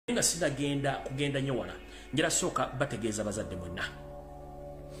nga sinagenda kugenda nnyo wala njala sooka bategeeza bazadde mwenna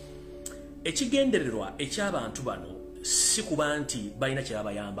ekigendererwa eky'abantu bano si kuba nti balina kye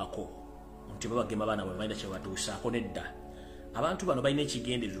babayambako nti babagema abaana bwe balina kye babatuusaako nedda abantu bano balina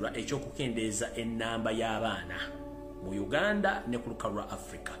ekigendererwa ekyokukendeeza ennamba y'abaana mu Uganda ne ku lukalu lwa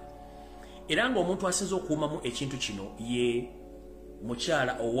Africa era ng'omuntu asinza okuumamu ekintu kino ye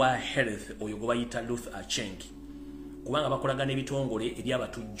mukyala owa health oyo gwe bayita Ruth Aceng kubanga bakolaga n'ebitongole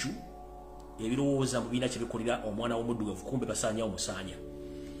eby'abatujju ebirowooza mu biina kye bikolera omwana w'omuddugavu kumbe basaanyawo musaanya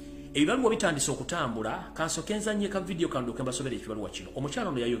ebibaluwa bitandise okutambula kansoke nzannye ka video kano ke mbasobera ekibaluwa kino omukyala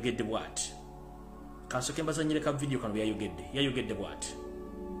ono yayogedde bw'ati kansoke mbazannyire ka video kano yayogedde bw'ati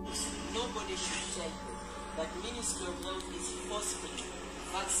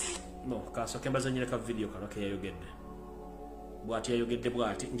no kansoke mbazannyire ka video kano ke yayogedde bw'ati yayogedde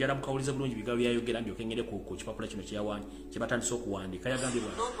bw'ati njala mukawulize bulungi bigambo byayogera ndyoke ngende ku kipapula kino kye batandise okuwandiika yagambye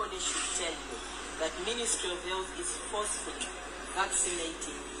bw'ati that Ministry of Health is forcefully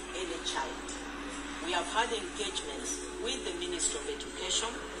vaccinating any child. We have had engagements with the Ministry of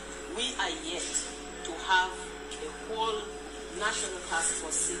Education. We are yet to have a whole national task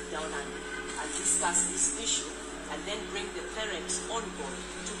force sit down and discuss this issue and then bring the parents on board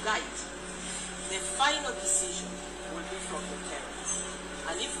to guide. The final decision will be from the parents.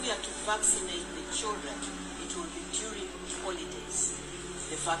 And if we are to vaccinate the children, it will be during holidays.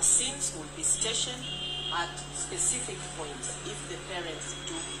 The vaccines will be stationed at specific points if the parents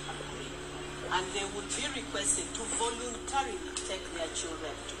do agree. And they would be requested to voluntarily take their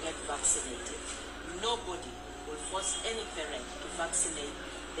children to get vaccinated. Nobody will force any parent to vaccinate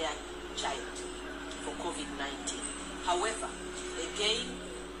their child for COVID-19. However, again,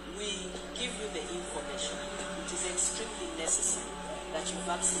 we give you the information. It is extremely necessary that you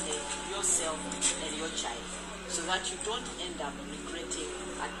vaccinate yourself and your child so that you don't end up regretting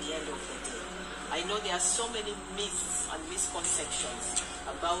at the end of the day. I know there are so many myths and misconceptions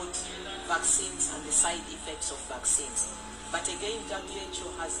about vaccines and the side effects of vaccines. But again, WHO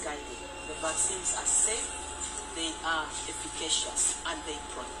has guided. The vaccines are safe, they are efficacious, and they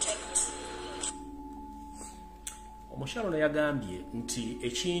protect. Omukyala ono yagambye nti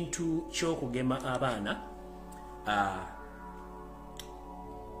ekintu ky'okugema abaana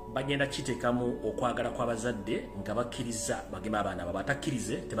bagenda kiteekamu okwagala kw'abazadde nga bakkiriza bagema abaana abo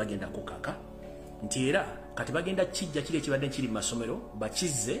batakkirize tebagenda kukaka nti era kati bagenda kijja kiri ekibadde kiri mu masomero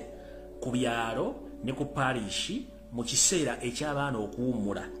bakizze ku byalo ne ku parishi mu kiseera eky'abaana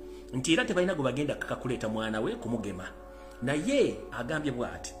okuwummula nti era tebalina gwe bagenda kaka kuleeta mwana we kumugema naye agambye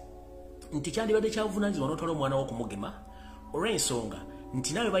bw'ati nti kyandibadde kyabuvunaanyizibwa n'otwala omwana wo okumugema olw'ensonga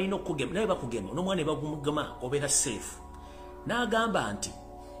nti nawe balina okugema nawe bakugema n'omwana ebagumugema obeera safe n'agamba nti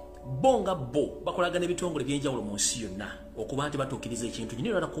bo nga bo bakolagana ebitongole by'enjawulo mu nsi yonna okuba nti batuukiriza ekintu kino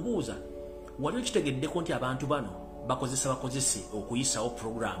era kubuuza wali okitegeddeko nti abantu bano bakozesa bakozese okuyisawo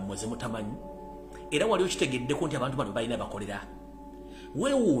puroguramu ezimutamanyi era wali okitegeddeko nti abantu bano balina bakolera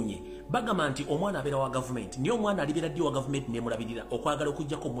weewuunye bagamba nti omwana abeera wa gavumenti naye omwana alibeera ddi wa gavumenti neemulabirira okwagala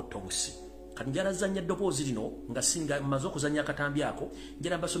okugjako mutta obusi kati njala zanya eddoboozi lino nga singa mmaze okuzanya akatambi ako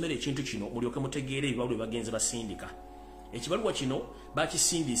njala mbasomera ekintu kino mulyoke mutegeere ebibaluwa bagenze basindika ekibaluwa kino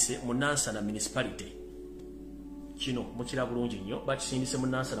bakisindise mu Nansana municipality kino mukira bulungi nnyo bakisindise mu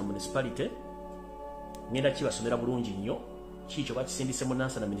Nansana municipality ngenda kibasomera bulungi nnyo kikyo bakisindise mu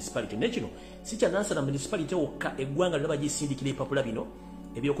Nansana municipality ne kino si kya Nansana municipality wokka eggwanga lino bagisindikira epapula bino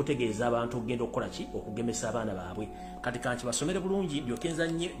ebyokutegeeza abantu okugenda okukola ki okugemesa abaana baabwe kati kanti basomere bulungi ndyokenza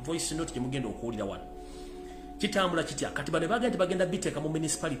nnyo voice note gye mugenda okuwulira wano kitambula kitya kati bano bagenda bagenda biteeka mu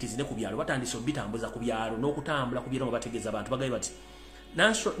municipalities ne ku byalo batandise obitambuza ku byalo n'okutambula ku byalo nga bategeeza abantu bagaye bati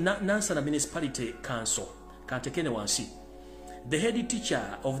Nansana Municipality Council kantekene wansi the head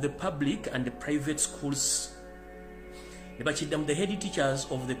teacher of the public and the private schools ne bakiddamu the head teachers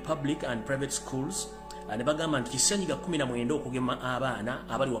of the public and private schools ne bagamba nti kisenyiga 19 okugema abaana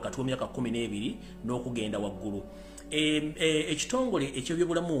abali wakati w'emyaka 12 n'okugenda waggulu ekitongole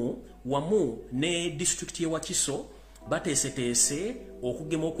ekyobyobulamu wamu ne district ye Wakiso bateeseteese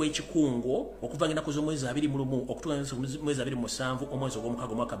okugema okw'ekikungo okuva ng'ennaku z'omwezi 21 okutuuka mwezi 27 omwezi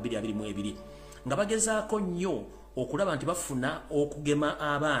ogw'omukaaga omwaka 2022 nga bagezaako nnyo okulaba nti bafuna okugema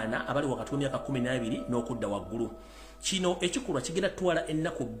abaana abali wakati w'emyaka 12 n'okudda waggulu kino ekikolwa kigenda twala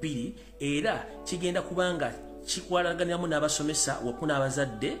ennaku 2 era kigenda kubanga kikwalaganiramu n'abasomesa wamu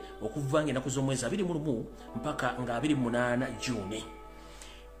n'abazadde okuva ng'ennaku z'omwezi 21 mpaka nga 28 June.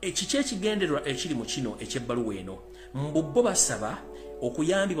 Ekiki ekigendererwa ekiri mu kino ekyebbaluwa eno mbubbo basaba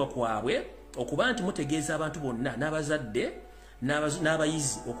okuyambibwa kwabwe okuba nti mutegeeza abantu bonna n'abazadde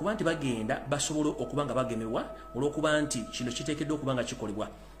n'abayizi okuba nti bagenda basobola okuba nga bagemebwa olw'okuba nti kino kiteekeddwa okuba nga kikolebwa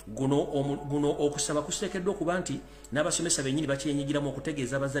guno okusaba kusekeddwa okuba nti n'abasomesa bennyini bakyenyigiramu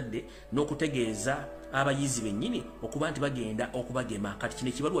okutegeeza abazadde n'okutegeeza abayizi bennyini okuba nti bagenda okubagema. Kati kino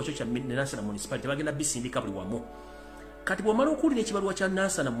ekibaluwa kyo kya Nansana Municipality bagenda bisindika buli wamu. Kati bw'omala okuwulira ekibaluwa kya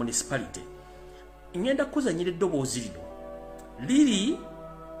Nansana Municipality, ngenda kuzanyira eddoboozi lino liri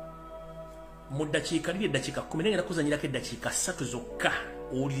mu ddakiika 10 ngenda kuzanyirako eddakiika 3 zokka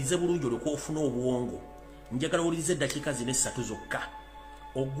owulirize bulungi olyoka ofuna obwongo. Njagala owulirize eddakiika zino 3 zokka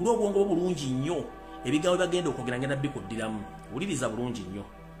ogule obwongo bulungi nnyo ebigambo bagenda okwogera ngenda bikuddiramu. Wuliriza bulungi nnyo.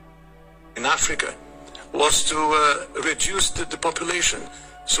 In Africa was to reduce the population.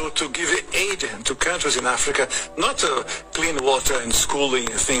 So to give aid to countries in Africa, not clean water and schooling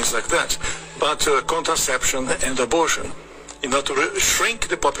and things like that, but contraception and abortion. In order to shrink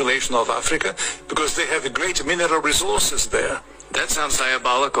the population of Africa because they have great mineral resources there. That sounds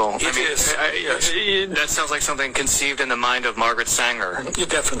diabolical. It is. Yes. That sounds like something conceived in the mind of Margaret Sanger. Yeah,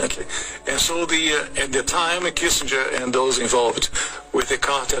 definitely. And so at the time, Kissinger and those involved with the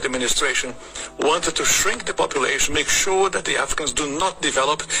Carter administration wanted to shrink the population, make sure that the Africans do not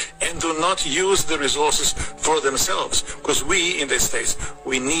develop and do not use the resources for themselves, because we in the States,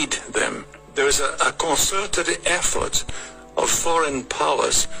 we need them. There is a concerted effort of foreign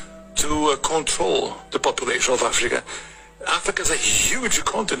powers to control the population of Africa. Africa is a huge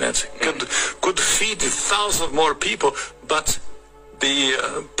continent, could feed thousands more people, but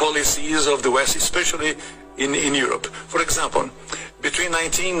the policies of the West, especially in Europe. For example, between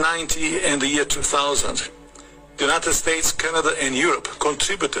 1990 and the year 2000, the United States, Canada, and Europe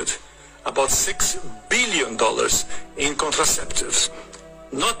contributed about $6 billion in contraceptives.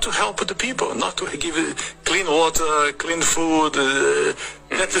 Not to help the people, not to give clean water, clean food.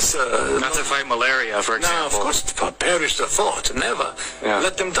 That is not to fight malaria, for example. No, of course, perish the thought. Never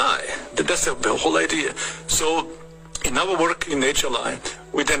let them die. That's the whole idea. So, in our work in HLI,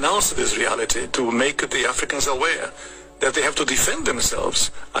 we denounce this reality to make the Africans aware that they have to defend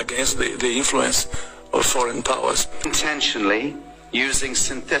themselves against the influence of foreign powers. Intentionally using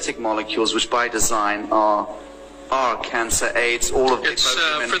synthetic molecules, which by design are cancer, AIDS, all of which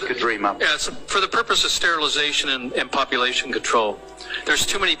women could dream up. Yeah, it's for the purpose of sterilization and population control. There's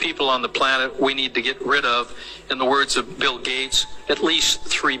too many people on the planet we need to get rid of. In the words of Bill Gates, at least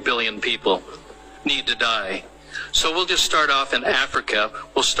 3 billion people need to die. So we'll just start off in Africa.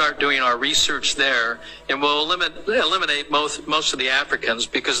 We'll start doing our research there, and we'll eliminate most of the Africans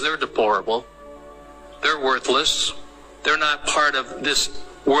because they're deplorable. They're worthless. They're not part of this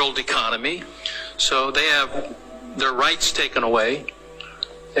world economy. So they have their rights taken away,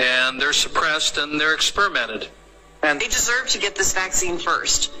 and they're suppressed, and they're experimented. And they deserve to get this vaccine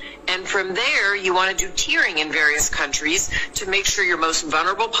first. And from there, you want to do tiering in various countries to make sure your most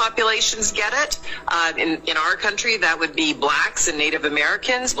vulnerable populations get it. In our country, that would be blacks and Native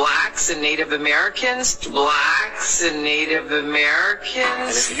Americans, blacks and Native Americans, blacks and Native Americans. And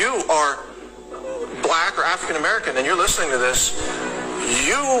if you are black or African American and you're listening to this,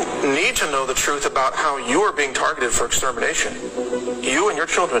 you need to know the truth about how you are being targeted for extermination. You and your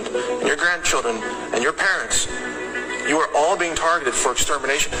children and your grandchildren and your parents, you are all being targeted for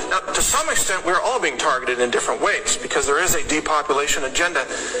extermination. Now, to some extent, we're all being targeted in different ways because there is a depopulation agenda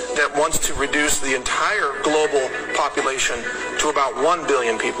that wants to reduce the entire global population to about 1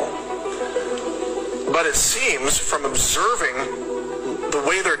 billion people. But it seems from observing the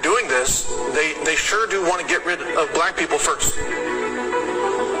way they're doing this, they sure do want to get rid of black people first.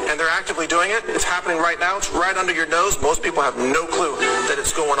 And they're actively doing it. It's happening right now. It's right under your nose. Most people have no clue that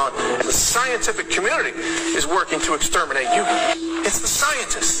it's going on. And the scientific community is working to exterminate you. It's the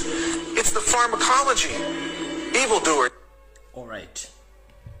scientists. It's the pharmacology. Evildoers. All right.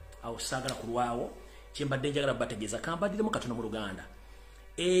 Awo sagala kulwawo kyembadde njagala bategeeza kambaddemu katono mu Luganda.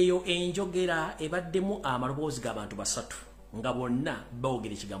 Eyo enjogera ebaddemu amaloboozi g'abantu basatu nga bonna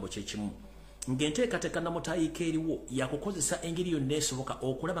boogera ekigambo kyekimu. Ngenteekateeka namutayiika eriwo yakukozesa engeri yonna esoboka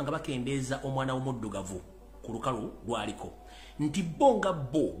okulaba nga bakendeeza omwana w'omuddugavu ku lukalu lwaliko nti bonga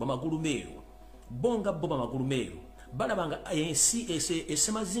bo bamagulu meeru balaba nga ensi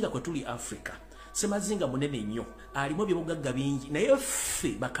esemazinga kwe tuli Africa semazinga munene nnyo alimu ebyobugagga bingi naye ffe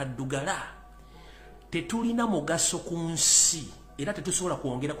bakaddugala tetulina mugaso ku nsi era tetusobola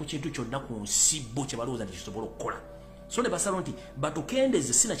kwongera ku kintu kyonna ku nsi bo kye balowooza nti kisobola okukola. So ne basalo nti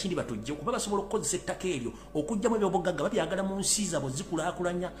batukendeze sina kindi batujje kuba basobola okukozesa ettaka eryo okujjamu ebyobugagga babyagala mu nsi zaabwe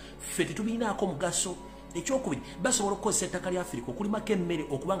zikulaakulanya ffe tetubiinaako mugaso. Ekyokubiri basobola okukozesa ettaka lya Afrika okulimako emmere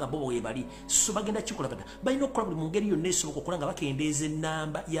okubanga bo bwebali so bagenda kikola kata balina okukola buli mu ngeri yonna esoboka okukola nga bakendeeza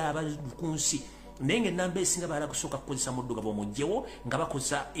ennamba y'abantu ku nsi naye ng'ennamba esinga baala kusooka kukozesa muddugavu omugyewo nga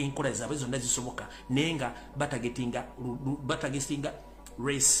bakozesa enkola zaabwe zonna zisoboka naye nga batagetinga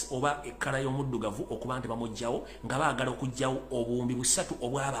race oba ekkala y'omuddugavu okuba nti bamugjawo nga baagala okugjawo obuwumbi busatu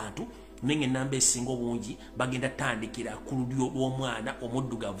obw'abantu nenga enamba esinga obungi bagenda tandikira ku lulyo lw'omwana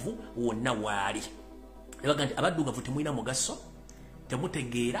omuddugavu wonna waali. Ebaga nti abaddugavu temulina mugaso,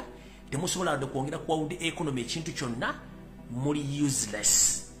 temutegeera, temusobola wadde kwongera kuwawudde economy ekintu kyonna, muli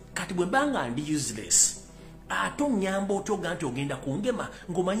useless. Kati bwe mbanga ndi useless, ate onyamba otyoga nti ogenda kungema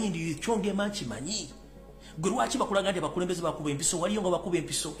ng'omanyi ndi kyongema nkimanyi. Gwe lwaki bakulaga nti abakulembeze bakuba empiso, waliyo nga bakuba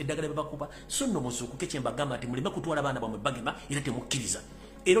empiso eddagala bye bakuba. So nno muzuukuke kye mbagamba nti muleme kutwala abaana bammwe bagema era temukkiriza.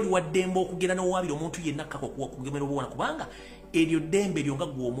 Era oliwa ddembe okugenda n'owaabira omuntu yenna kkako okugemera obuwana kubanga eryo ddembe eryo nga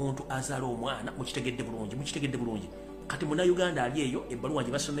gwe omuntu azaala omwana mukitegedde bulungi. Kati Munnayuganda ali eyo ebbaluwa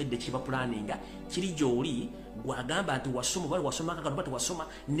gye basomedde kiba pulaninga kiri gy'oli gwagamba nti wasoma bali wasoma kakano bati wasoma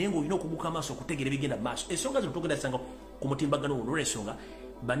naye ng'olina okubuka amaaso okutegeera ebigenda mu maaso. Ensonga zino tugenda sanga ku mutimbagano ono olw'ensonga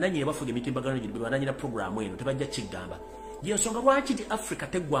bannannyini abafuga emitimbagano gino be bannannyina puroguramu eno tebajja kigamba. Y'ensonga lwaki nti Africa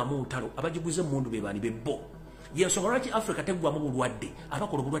teggwamu ntalo abagiguze emmundu be baani bebbo. Y'ensonga lwaki Africa teggwamu bulwadde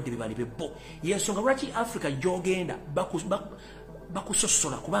abakola obulwadde be baani bebbo. Y'ensonga lwaki Africa gy'ogenda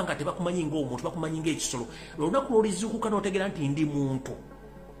bakusosola kubanga tebakumanyi ng'omuntu bakumanyi ng'ekisolo. Olunaku lw'olizuukuka n'otegeera nti ndi muntu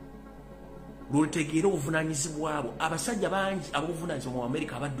lw'olitegeera obuvunaanyizibwa bwo. Abasajja bangi ab'obuvunaanyizibwa mu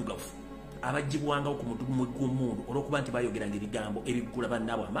Amerika abaddugavu abagibwangawo ku mudumu gw'omundu olw'okuba nti bayogeranga ebigambo ebiggula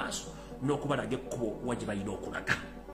bannaabwe amaaso n'okubalaga ekkubo wa gye balina okulaga.